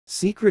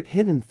Secret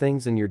hidden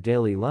things in your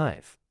daily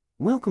life.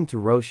 Welcome to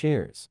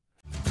RohShares.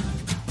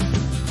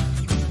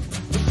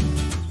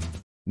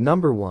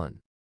 Number 1.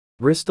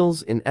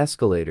 Bristles in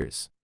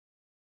escalators.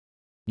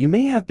 You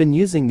may have been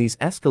using these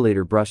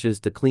escalator brushes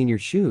to clean your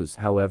shoes.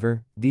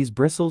 However, these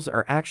bristles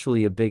are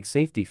actually a big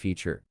safety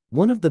feature.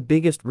 One of the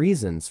biggest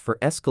reasons for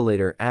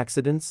escalator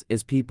accidents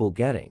is people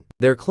getting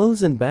their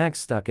clothes and bags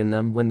stuck in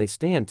them when they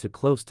stand too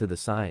close to the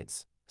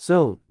sides.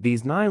 So,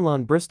 these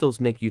nylon bristles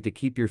make you to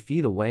keep your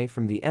feet away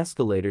from the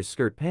escalator's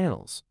skirt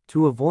panels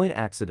to avoid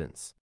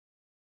accidents.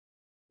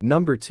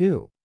 Number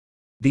 2.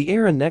 The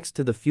arrow next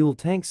to the fuel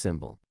tank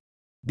symbol.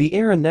 The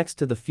arrow next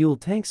to the fuel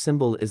tank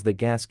symbol is the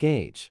gas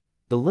gauge.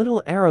 The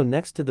little arrow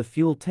next to the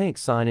fuel tank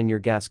sign in your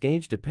gas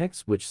gauge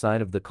depicts which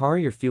side of the car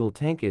your fuel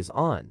tank is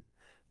on.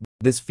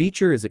 This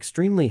feature is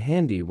extremely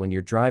handy when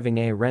you're driving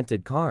a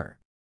rented car.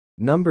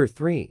 Number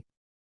 3.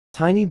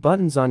 Tiny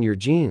buttons on your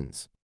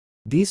jeans.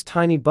 These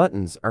tiny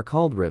buttons are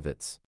called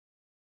rivets,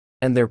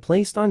 and they're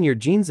placed on your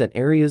jeans at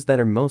areas that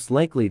are most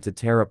likely to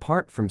tear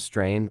apart from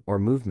strain or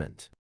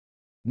movement.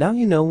 Now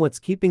you know what's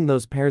keeping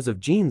those pairs of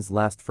jeans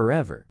last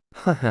forever.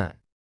 Haha.